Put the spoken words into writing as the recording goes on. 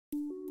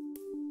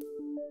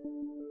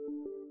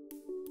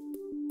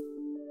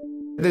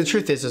The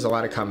truth is, there's a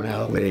lot of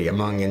commonality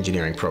among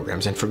engineering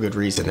programs, and for good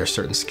reason. There's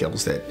certain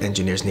skills that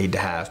engineers need to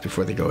have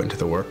before they go into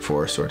the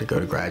workforce or to go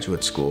to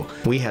graduate school.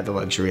 We had the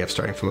luxury of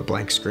starting from a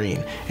blank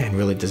screen and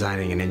really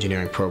designing an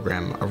engineering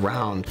program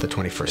around the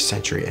 21st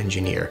century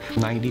engineer.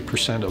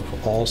 90%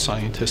 of all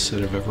scientists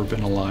that have ever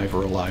been alive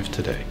are alive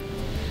today.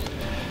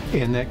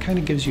 And that kind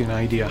of gives you an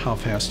idea how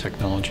fast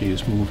technology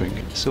is moving.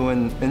 So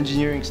when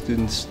engineering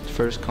students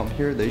first come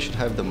here, they should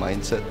have the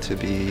mindset to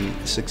be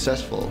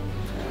successful.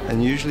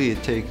 And usually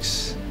it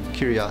takes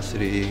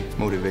curiosity,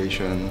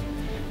 motivation,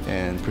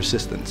 and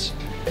persistence.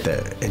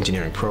 The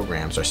engineering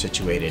programs are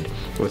situated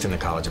within the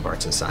College of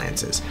Arts and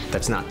Sciences.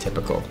 That's not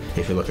typical.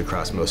 If you look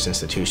across most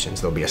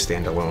institutions, there'll be a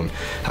standalone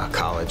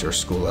college or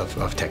school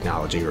of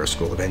technology or a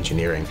school of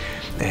engineering.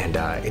 And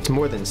it's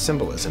more than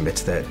symbolism.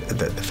 It's the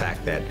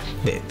fact that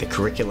the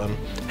curriculum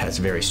has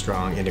very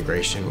strong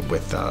integration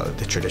with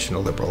the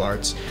traditional liberal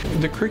arts.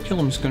 The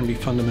curriculum is going to be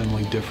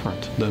fundamentally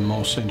different than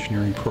most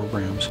engineering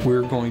programs.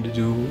 We're going to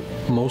do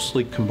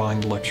mostly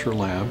combined lecture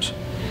labs,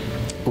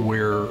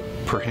 where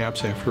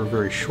perhaps after a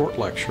very short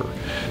lecture,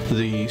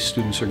 the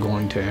students are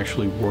going to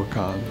actually work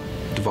on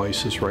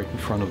devices right in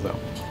front of them.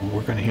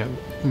 We're going to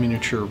have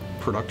miniature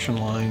production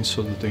lines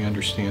so that they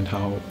understand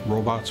how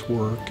robots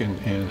work and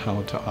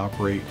how to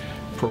operate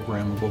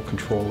programmable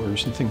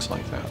controllers and things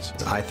like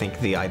that. I think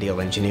the ideal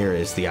engineer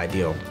is the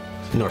ideal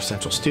North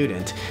Central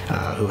student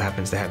who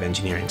happens to have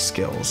engineering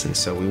skills, and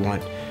so we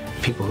want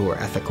people who are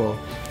ethical,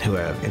 who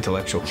have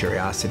intellectual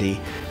curiosity,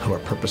 who are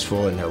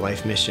purposeful in their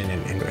life mission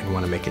and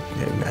want to make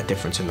a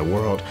difference in the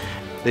world.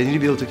 They need to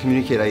be able to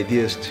communicate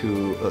ideas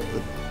to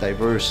a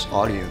diverse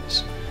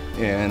audience,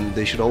 and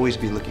they should always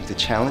be looking to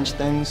challenge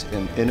things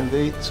and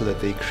innovate so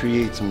that they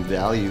create some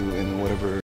value in whatever